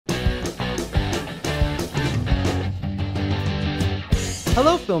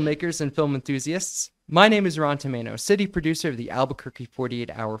Hello, filmmakers and film enthusiasts. My name is Ron Tomano, city producer of the Albuquerque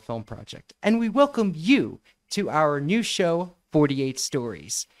 48-Hour Film Project, and we welcome you to our new show, 48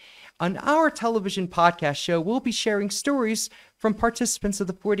 Stories. On our television podcast show, we'll be sharing stories from participants of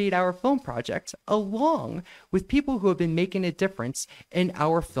the 48-Hour Film Project, along with people who have been making a difference in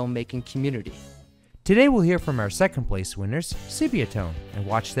our filmmaking community. Today we'll hear from our second place winners, Sepia Tone, and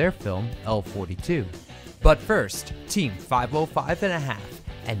watch their film, L42. But first, Team 505 and a half,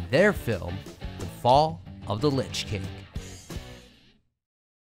 and their film, The Fall of the Lich King.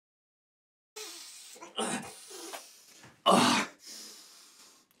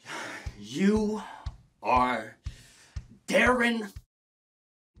 You are Darren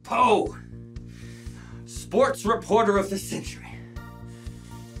Poe, sports reporter of the century.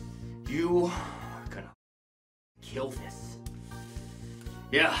 You are gonna kill this.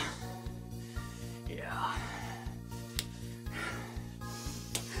 Yeah. Yeah!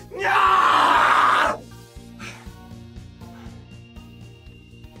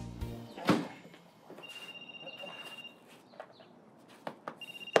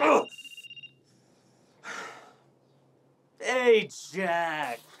 Hey,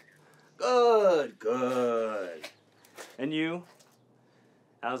 Jack. Good. And you?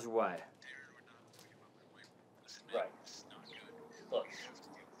 How's your wife? Right. Look,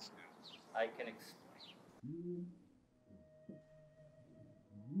 I can explain.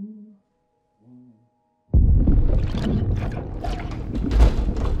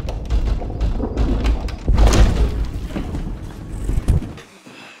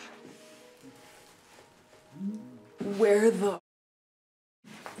 Where the...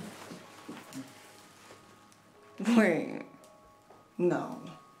 Wait. No.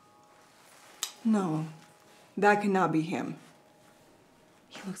 That cannot be him.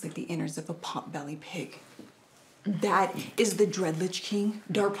 He looks like the innards of a pot-bellied pig. That is the Dread Lich King,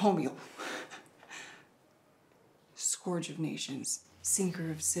 Darpomiel. Scourge of nations,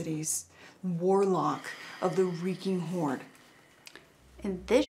 sinker of cities, warlock of the reeking horde. In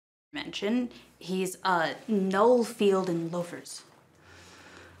this dimension, he's a null field and loafers.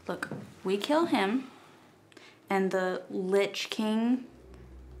 Look, we kill him, and the Lich King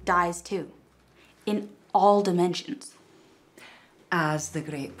dies too. In all dimensions. As the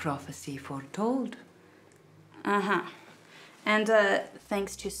great prophecy foretold. Uh-huh. And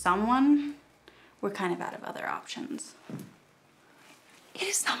thanks to someone, we're kind of out of other options. It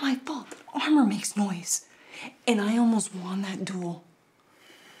is not my fault that armor makes noise. And I almost won that duel.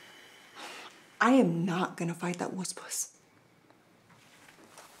 I am not gonna fight that wusspuss.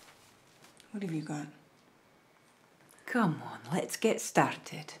 What have you got? Come on, let's get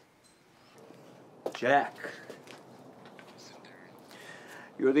started. Jack.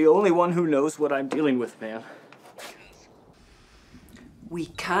 You're the only one who knows what I'm dealing with, man. We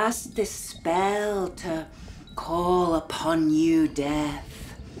cast this spell to call upon you,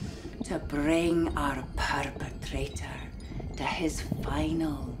 death, to bring our perpetrator to his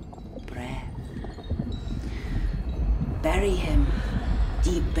final breath. Bury him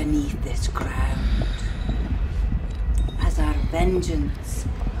deep beneath this ground, as our vengeance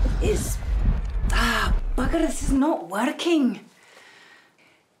is... bugger, this is not working.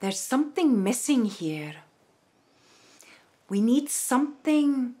 There's something missing here. We need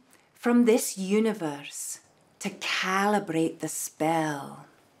something from this universe to calibrate the spell.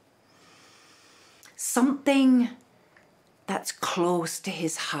 Something that's close to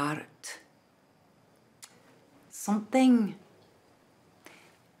his heart. Something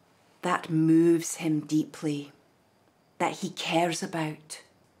that moves him deeply, that he cares about.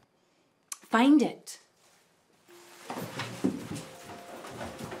 Find it.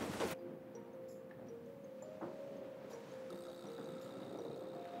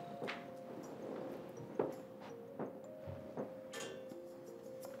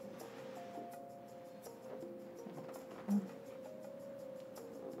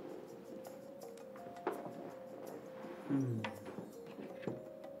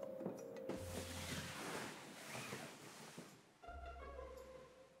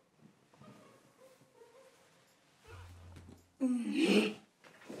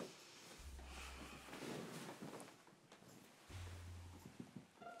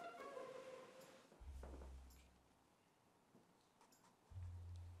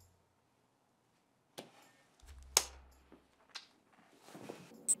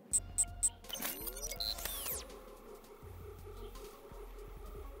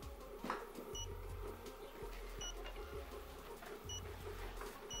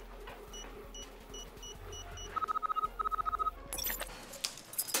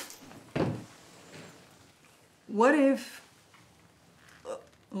 What if...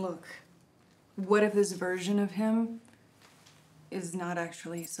 Look, what if this version of him is not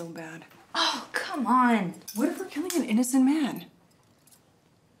actually so bad? Oh, come on. What if we're killing an innocent man?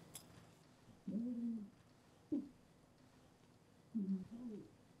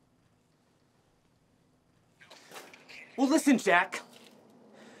 Well, listen, Jack.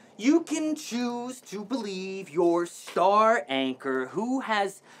 You can choose to believe your star anchor who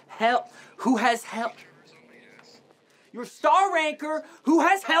has held your star anchor who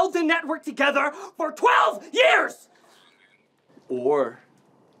has held the network together for 12 years. Or,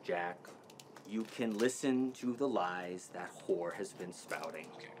 Jack, you can listen to the lies that whore has been spouting.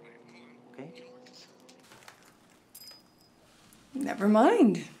 Okay? Never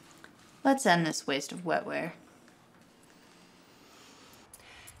mind. Let's end this waste of wetware.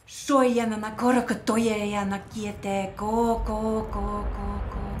 Soya na korokatoye ya na kiete go.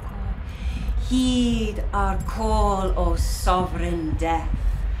 Heed our call, O sovereign death.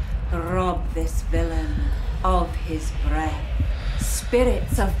 Rob this villain of his breath.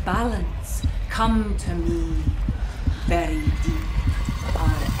 Spirits of balance, come to me. Very deep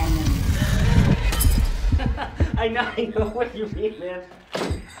our enemy. I know what you mean, man.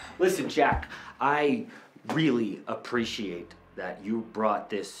 Listen, Jack, I really appreciate that you brought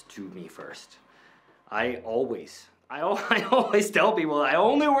this to me first. I always tell people I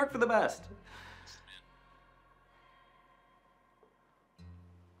only work for the best.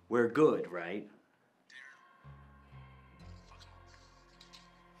 We're good, right?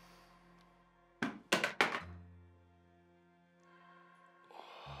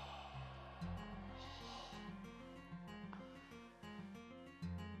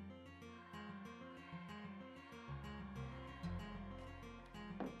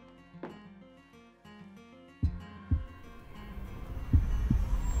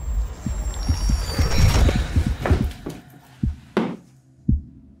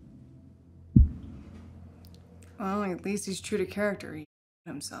 Well, at least he's true to character. He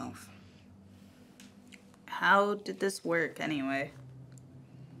himself. How did this work anyway?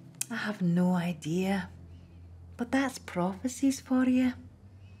 I have no idea. But that's prophecies for you.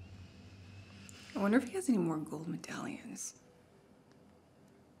 I wonder if he has any more gold medallions.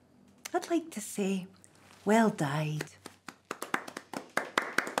 I'd like to say, well died.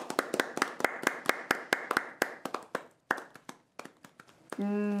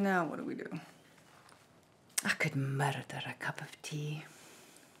 Now what do we do? I could murder a cup of tea.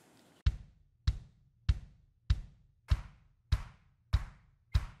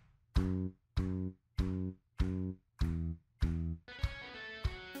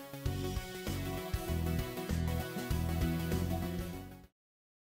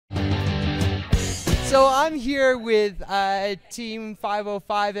 So I'm here with Team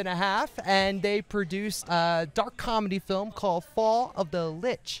 505 and a half, and they produced a dark comedy film called Fall of the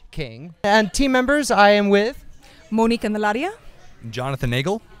Lich King. And team members, I am with Monique Candelaria. Jonathan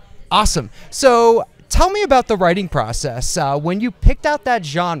Nagel. Awesome. So tell me about the writing process. When you picked out that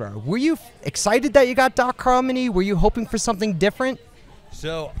genre, were you excited that you got dark comedy? Were you hoping for something different?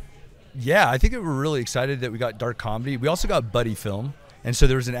 So, yeah, I think that we're really excited that we got dark comedy. We also got buddy film. And so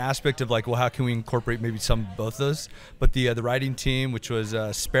there was an aspect of like, well, how can we incorporate maybe both those? But the writing team, which was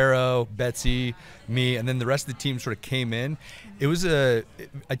Sparrow, Betsy, me, and then the rest of the team sort of came in. It was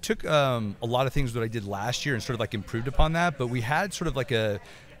I took a lot of things that I did last year and sort of like improved upon that. But we had sort of like a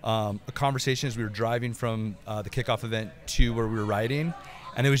conversation as we were driving from the kickoff event to where we were writing,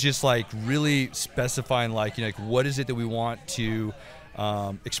 and it was just like really specifying like, you know, like what is it that we want to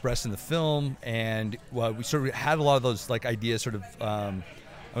expressed in the film, and we sort of had a lot of those like ideas sort of I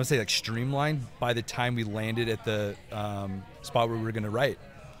would say like streamlined by the time we landed at the spot where we were going to write.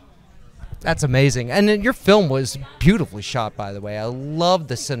 That's amazing. And then your film was beautifully shot, by the way. I love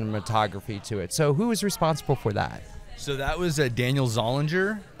the cinematography to it. So who was responsible for that? So that was Daniel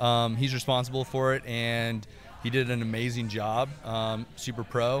Zollinger. He's responsible for it, and he did an amazing job. Super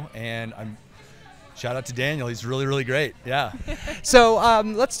pro, and shout out to Daniel. He's really, really great. Yeah. So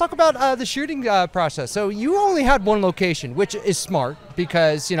let's talk about the shooting process. So you only had one location, which is smart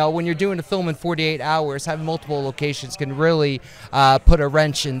because, you know, when you're doing a film in 48 hours, having multiple locations can really put a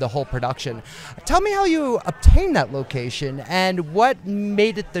wrench in the whole production. Tell me how you obtained that location and what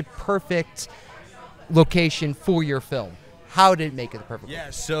made it the perfect location for your film. How did it make it the perfect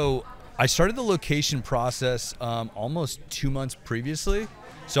location? So I started the location process almost 2 months previously.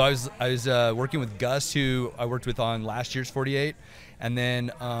 So I was working with Gus, who I worked with on last year's 48. And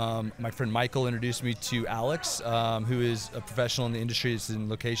then my friend Michael introduced me to Alex, who is a professional in the industry, is in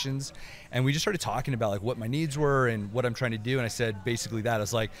locations. And we just started talking about like what my needs were and what I'm trying to do. And I said basically that. I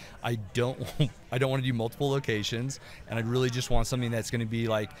was like, I don't want to do multiple locations, and I really just want something that's going to be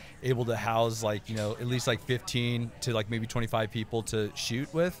like able to house like, you know, at least like 15 to like maybe 25 people to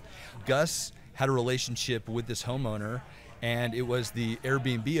shoot with. Gus had a relationship with this homeowner, and it was the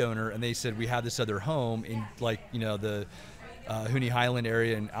Airbnb owner, and they said, we have this other home in like, you know, the Hooney Highland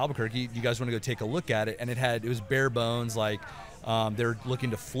area in Albuquerque. You guys want to go take a look at it? And it was bare bones, like they're looking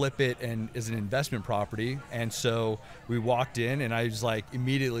to flip it and as an investment property. And so we walked in, and I was like,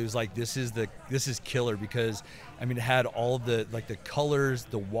 immediately was like, this is killer, because I mean, it had all of the like the colors,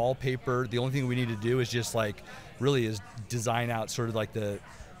 the wallpaper. The only thing we need to do is just like really is design out sort of like the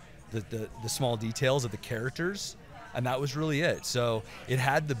small details of the characters, and that was really it. So it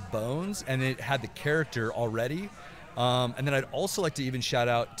had the bones and it had the character already. And then I'd also like to even shout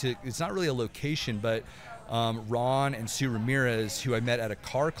out to, it's not really a location, but Ron and Sue Ramirez, who I met at a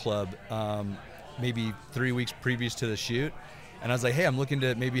car club maybe 3 weeks previous to the shoot. And I was like, hey, I'm looking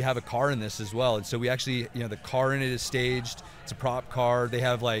to maybe have a car in this as well. And so we actually, you know, the car in it is staged. It's a prop car. They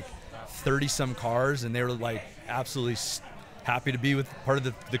have like 30 some cars, and they were like absolutely happy to be with part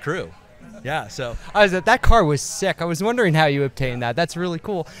of the crew. Yeah, so that car was sick. I was wondering how you obtained that. That's really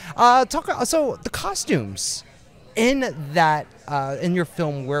cool. So the costumes in that in your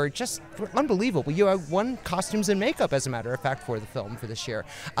film were just unbelievable. You won costumes and makeup, as a matter of fact, for the film for this year.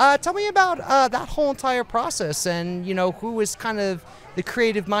 Tell me about that whole entire process, and you know, who was kind of the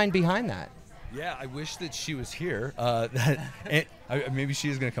creative mind behind that. Yeah, I wish that she was here. Maybe she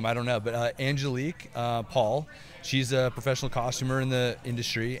is going to come. I don't know. But Angelique Paul, she's a professional costumer in the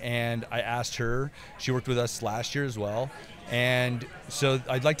industry, and I asked her. She worked with us last year as well, and so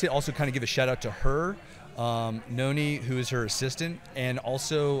I'd like to also kind of give a shout out to her. Noni, who is her assistant, and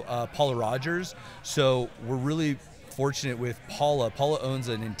also Paula Rogers. So we're really fortunate with Paula. Paula owns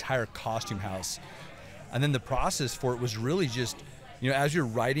an entire costume house. And then the process for it was really just, you know, as you're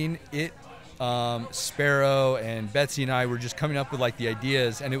writing it, Sparrow and Betsy and I were just coming up with like the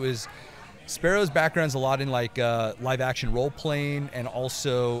ideas, and it was Sparrow's background's a lot in like live action role playing, and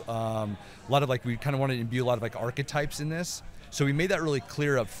also a lot of like, we kind of wanted to imbue a lot of like archetypes in this. So we made that really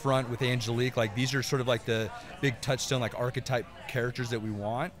clear up front with Angelique. Like, these are sort of like the big touchstone, like archetype characters that we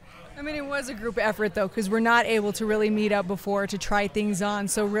want. I mean, it was a group effort, though, because we're not able to really meet up before to try things on.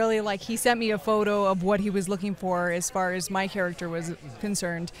 So really, like, he sent me a photo of what he was looking for as far as my character was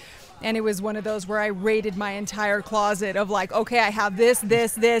concerned. And it was one of those where I raided my entire closet of like, okay, I have this,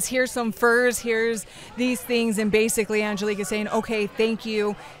 here's some furs, here's these things. And basically Angelique is saying, okay, thank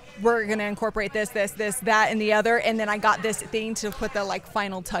you. We're going to incorporate this, that, and the other. And then I got this thing to put the like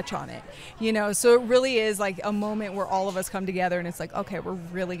final touch on it, you know? So it really is like a moment where all of us come together and it's like, okay, we're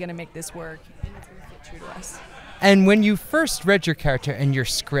really going to make this work. And it's going to fit true to us. And when you first read your character and your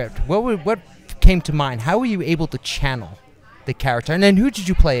script, what came to mind? How were you able to channel the character? And then who did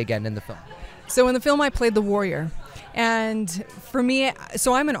you play again in the film? So in the film, I played the warrior. And for me,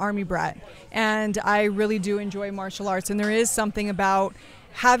 so I'm an army brat, and I really do enjoy martial arts. And there is something about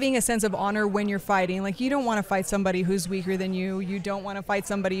having a sense of honor when you're fighting. Like, you don't want to fight somebody who's weaker than you. You don't want to fight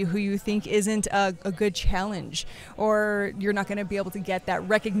somebody who you think isn't a good challenge, or you're not going to be able to get that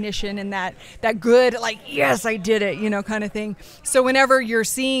recognition and that good, like, yes, I did it, you know, kind of thing. So whenever you're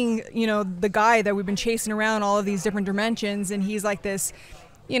seeing, you know, the guy that we've been chasing around all of these different dimensions, and he's like this,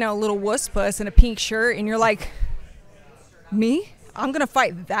 you know, little wuss puss in a pink shirt, and you're like, me? I'm going to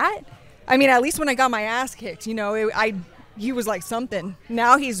fight that? I mean, at least when I got my ass kicked, you know, he was like something.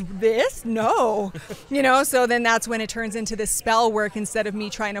 Now he's this? No. You know, so then that's when it turns into this spell work instead of me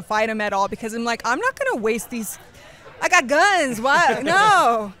trying to fight him at all, because I'm like, I'm not going to waste these. I got guns. What?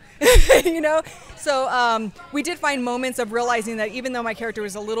 No. You know? So we did find moments of realizing that even though my character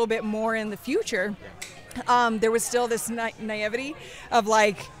was a little bit more in the future, there was still this naivety of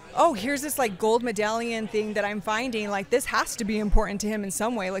like, oh, here's this like gold medallion thing that I'm finding. Like, this has to be important to him in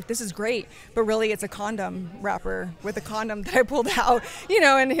some way. Like, this is great. But really, it's a condom wrapper with a condom that I pulled out, you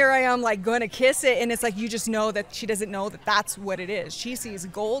know, and here I am like going to kiss it. And it's like, you just know that she doesn't know that that's what it is. She sees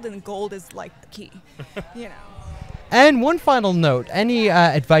gold, and gold is like the key, you know. And one final note, any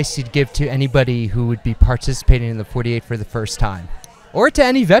advice you'd give to anybody who would be participating in the 48 for the first time, or to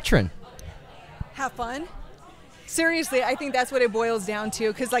any veteran? Have fun. Seriously, I think that's what it boils down to,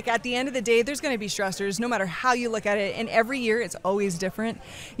 because like at the end of the day, there's going to be stressors no matter how you look at it, and every year it's always different,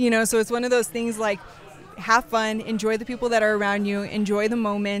 you know. So it's one of those things like, have fun, enjoy the people that are around you, enjoy the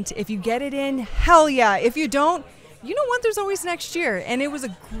moment. If you get it in, hell yeah. If you don't, you know what? There's always next year, and it was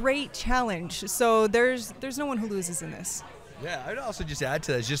a great challenge. So there's no one who loses in this. Yeah, I'd also just add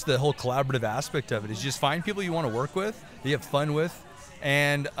to that, just the whole collaborative aspect of it is just find people you want to work with, that you have fun with,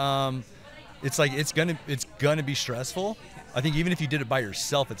 and it's like it's gonna be stressful. I think even if you did it by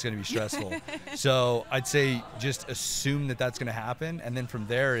yourself, it's gonna be stressful. So I'd say just assume that that's gonna happen, and then from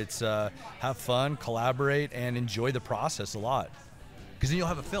there, it's have fun, collaborate, and enjoy the process a lot. Because then you'll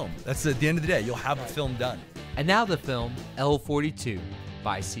have a film. That's at the end of the day, you'll have a film done. And now the film L42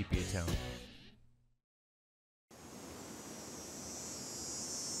 by Sepia Tone.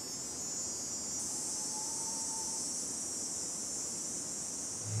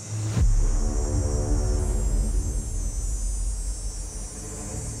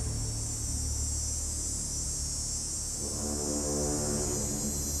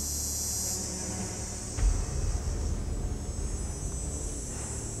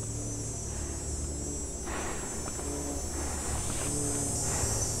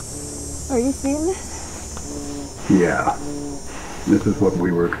 Are you seeing this? Yeah. This is what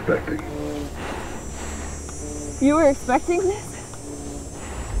we were expecting. You were expecting this?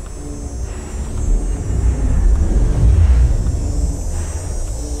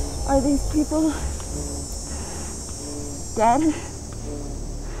 Are these people dead?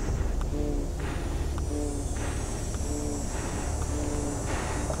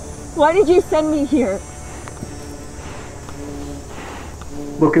 Why did you send me here?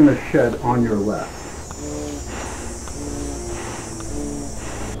 Look in the shed on your left.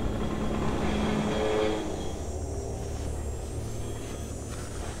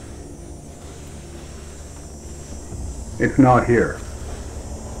 It's not here.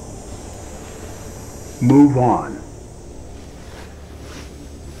 Move on.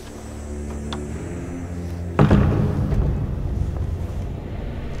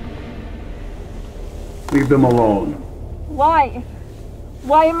 Leave them alone. Why?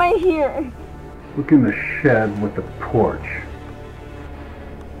 Why am I here? Look in the shed with the torch.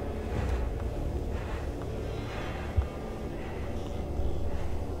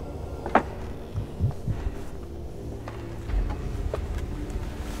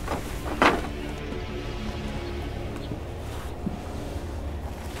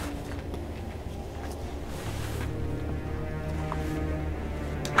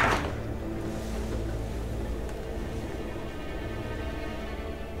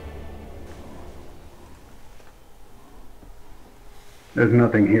 There's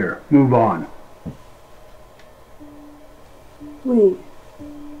nothing here. Move on. Wait.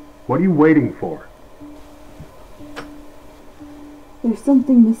 What are you waiting for? There's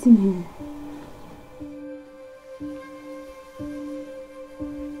something missing here.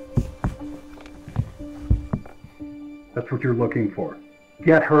 That's what you're looking for.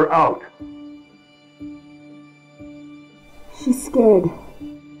 Get her out. She's scared.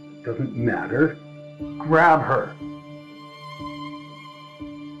 Doesn't matter. Grab her.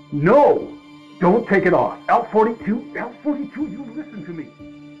 No! Don't take it off. L42, L42, you listen to me.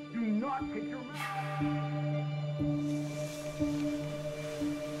 Do not take your...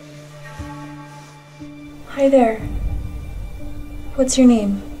 Hi there. What's your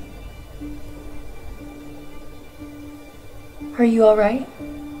name? Are you alright?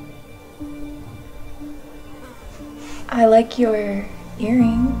 I like your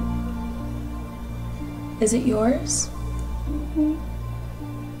earring. Is it yours?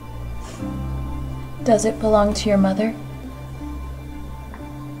 Does it belong to your mother?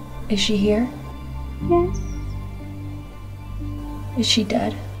 Is she here? Yes. Is she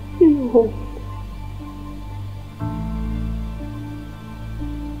dead? No.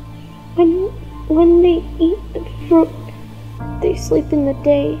 When they eat the fruit, they sleep in the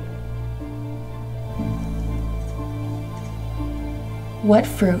day. What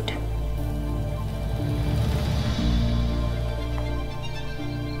fruit?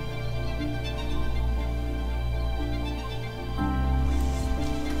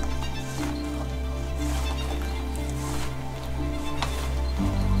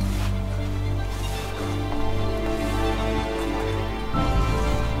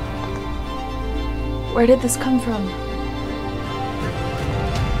 Where did this come from?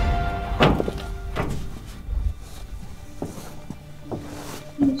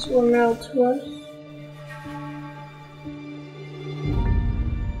 These were mailed to us.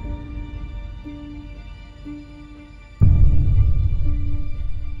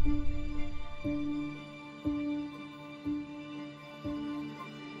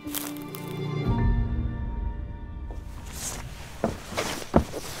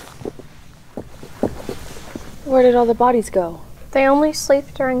 Where did all the bodies go? They only sleep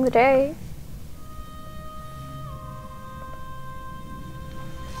during the day.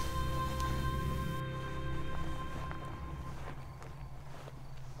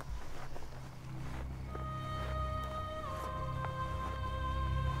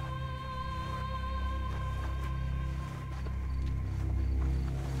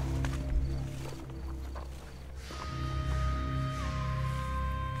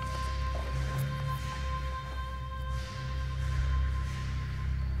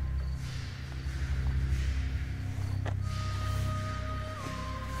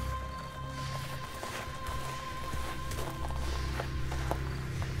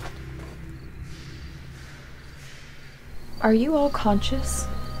 Are you all conscious?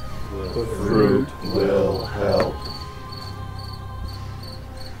 The fruit will help.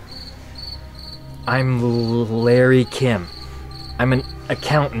 I'm Larry Kim. I'm an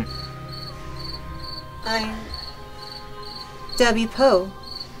accountant. I'm Debbie Poe.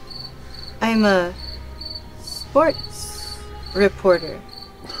 I'm a sports reporter.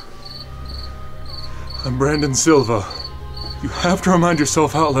 I'm Brandon Silva. You have to remind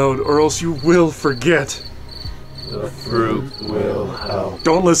yourself out loud or else you will forget. The fruit will help.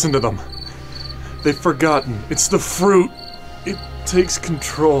 Don't listen to them. They've forgotten. It's the fruit. It takes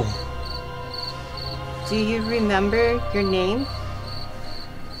control. Do you remember your name?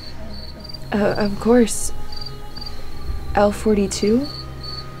 Of course. L42?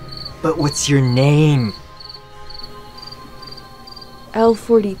 But what's your name?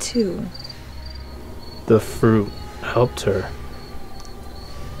 L42. The fruit helped her.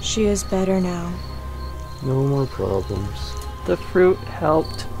 She is better now. No more problems. The fruit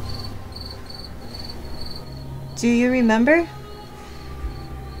helped. Do you remember?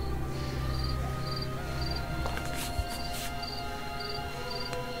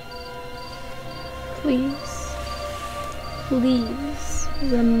 Please, please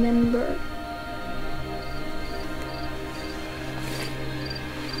remember.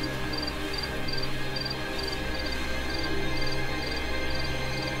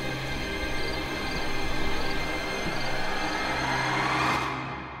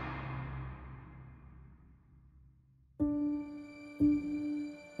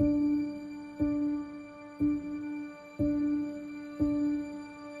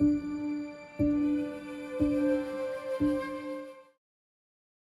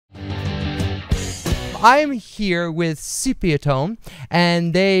 I'm here with Sepia Tone,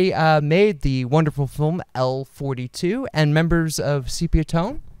 and they made the wonderful film L42, and members of Sepia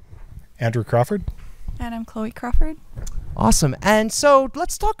Tone. Andrew Crawford. And I'm Chloe Crawford. Awesome. And so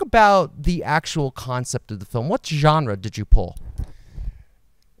let's talk about the actual concept of the film. What genre did you pull?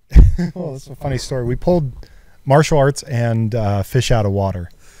 Well, that's a funny story. We pulled martial arts and fish out of water.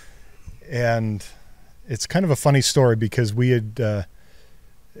 And it's kind of a funny story because we had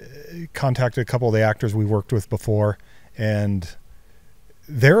contacted a couple of the actors we worked with before, and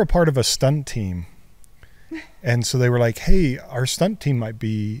they're a part of a stunt team. And so they were like, hey, our stunt team might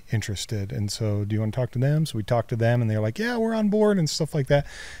be interested. And so do you want to talk to them? So we talked to them, and they're like, yeah, we're on board and stuff like that.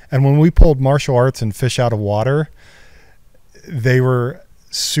 And when we pulled martial arts and fish out of water, they were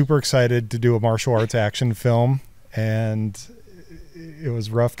super excited to do a martial arts action film. And it was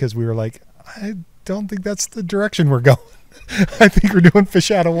rough because we were like, I don't think that's the direction we're going. I think we're doing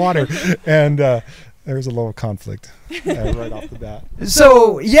fish out of water. And there was a little conflict right off the bat.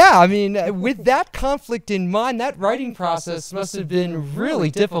 So, yeah, I mean, with that conflict in mind, that writing process must have been really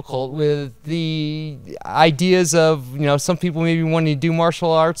difficult with the ideas of, you know, some people maybe wanting to do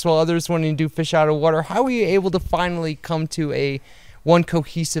martial arts while others wanting to do fish out of water. How were you able to finally come to one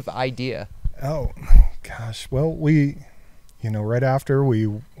cohesive idea? Oh, gosh. Well, right after we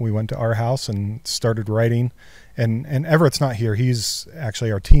went to our house and started writing, and Everett's not here. He's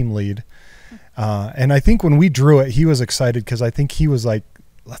actually our team lead. And I think when we drew it, he was excited because I think he was like,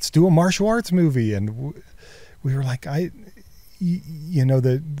 let's do a martial arts movie. And we were like,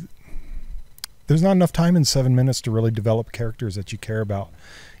 there's not enough time in 7 minutes to really develop characters that you care about,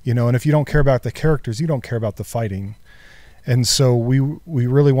 and if you don't care about the characters, you don't care about the fighting. And so we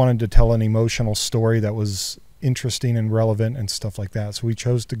really wanted to tell an emotional story that was interesting and relevant and stuff like that. So we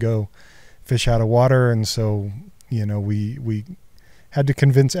chose to go fish out of water. And so, we had to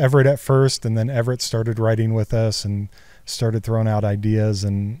convince Everett at first, and then Everett started writing with us and started throwing out ideas.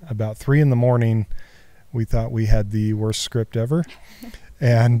 And about 3 a.m, we thought we had the worst script ever.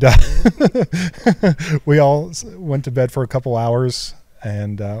 And we all went to bed for a couple hours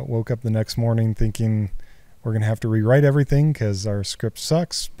and woke up the next morning thinking we're going to have to rewrite everything because our script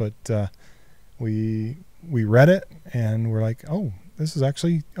sucks. But we read it and we're like, oh, this is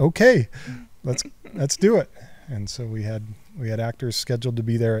actually okay. Let's do it. And so we had actors scheduled to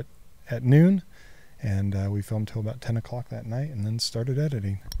be there at noon, and we filmed till about 10 o'clock that night and then started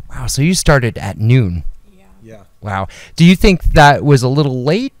editing. Wow, so you started at noon. Yeah. Wow. Do you think that was a little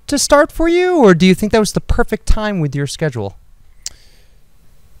late to start for you, or do you think that was the perfect time with your schedule?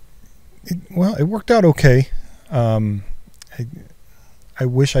 It worked out okay. I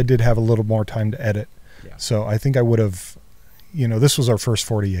wish I did have a little more time to edit. Yeah. So I think I would have, this was our first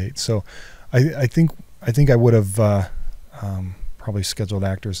 48. So I think I would have probably scheduled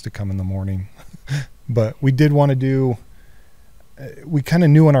actors to come in the morning. But we did want to do, we kind of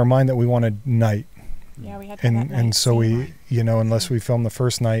knew in our mind that we wanted night. Yeah, we had to and so we, unless we film the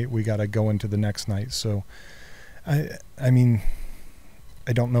first night, we got to go into the next night. So I mean,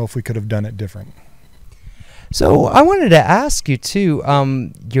 I don't know if we could have done it different. So I wanted to ask you too,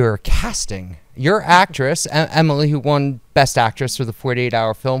 your casting. Your actress, Emily, who won Best Actress for the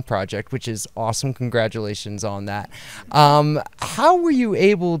 48-Hour Film Project, which is awesome. Congratulations on that. How were you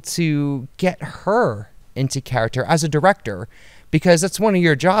able to get her into character as a director? Because that's one of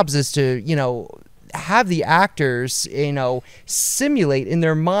your jobs, is to, you know, have the actors, you know, simulate in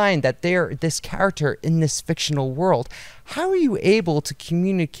their mind that they're this character in this fictional world. How are you able to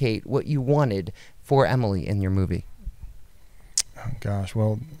communicate what you wanted for Emily in your movie? Oh, gosh,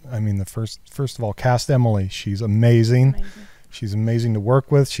 well, I mean, first of all, cast Emily. She's amazing. She's amazing to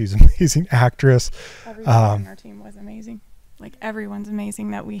work with. She's an amazing actress. Everyone on our team was amazing. Like, everyone's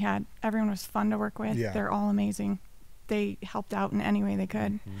amazing that we had. Everyone was fun to work with. Yeah. They're all amazing. They helped out in any way they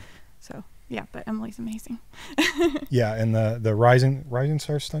could. So, yeah, but Emily's amazing. Yeah, and the Rising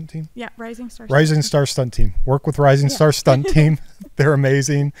Star Stunt Team? Yeah, Rising Star Stunt Team. Work with Rising Star Stunt Team. They're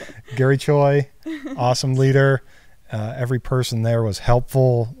amazing. Gary Choi, awesome leader. Every person there was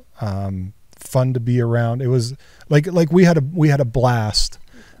helpful, fun to be around. It was like we had a blast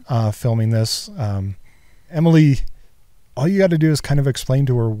filming this. Emily, all you got to do is kind of explain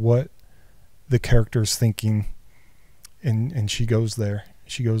to her what the character's thinking, and she goes there.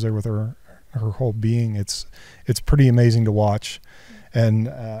 She goes there with her whole being. It's pretty amazing to watch. And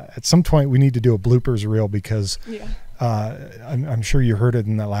at some point we need to do a bloopers reel, because I'm sure you heard it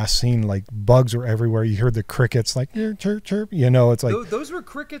in that last scene. Like, bugs were everywhere. You heard the crickets, like chirp chirp. You know, it's like those were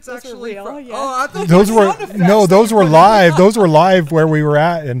crickets actually. real, yeah. Oh, I thought those were live. Those were live where we were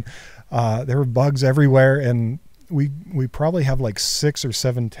at, and there were bugs everywhere. And we probably have like 6 or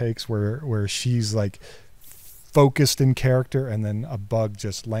 7 takes where she's like focused in character, and then a bug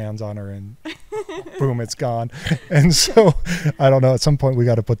just lands on her and boom, it's gone. And so I don't know, at some point we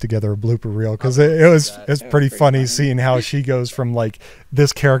got to put together a blooper reel, because it's pretty funny seeing how she goes from like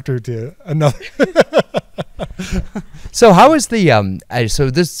this character to another. So how is the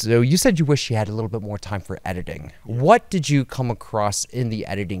so you said you wish you had a little bit more time for editing. What did you come across in the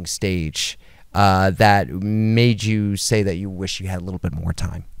editing stage that made you say that you wish you had a little bit more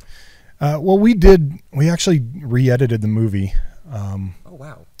time? Well, we actually re-edited the movie. Oh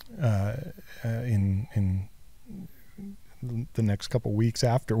wow! In the next couple weeks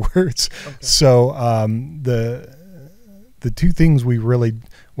afterwards. Okay. So the 3 things we really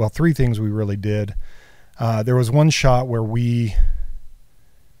did. There was one shot where we,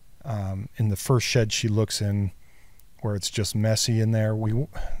 in the first shed she looks in, where it's just messy in there.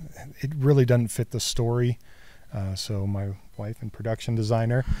 It really doesn't fit the story. So my wife and production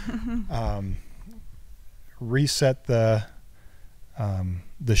designer reset the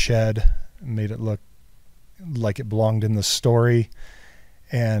shed, made it look like it belonged in the story,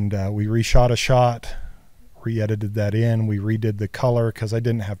 and we reshot a shot, re-edited that in. We redid the color, because I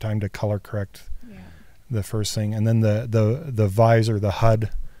didn't have time to color correct the first thing, and then the visor, the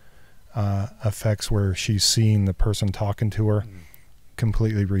HUD effects where she's seeing the person talking to her,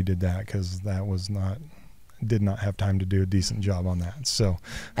 completely redid that, because that did not have time to do a decent job on that. So,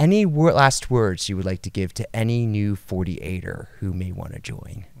 any last words you would like to give to any new 48er who may want to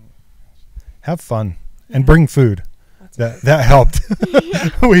join? Have fun and bring food. That helped.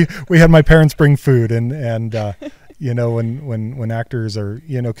 we had my parents bring food, and you know, when actors are,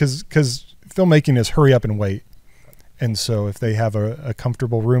 you know, because filmmaking is hurry up and wait. And so if they have a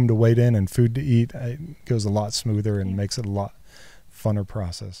comfortable room to wait in and food to eat, it goes a lot smoother and makes it a lot funner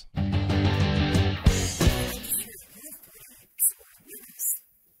process.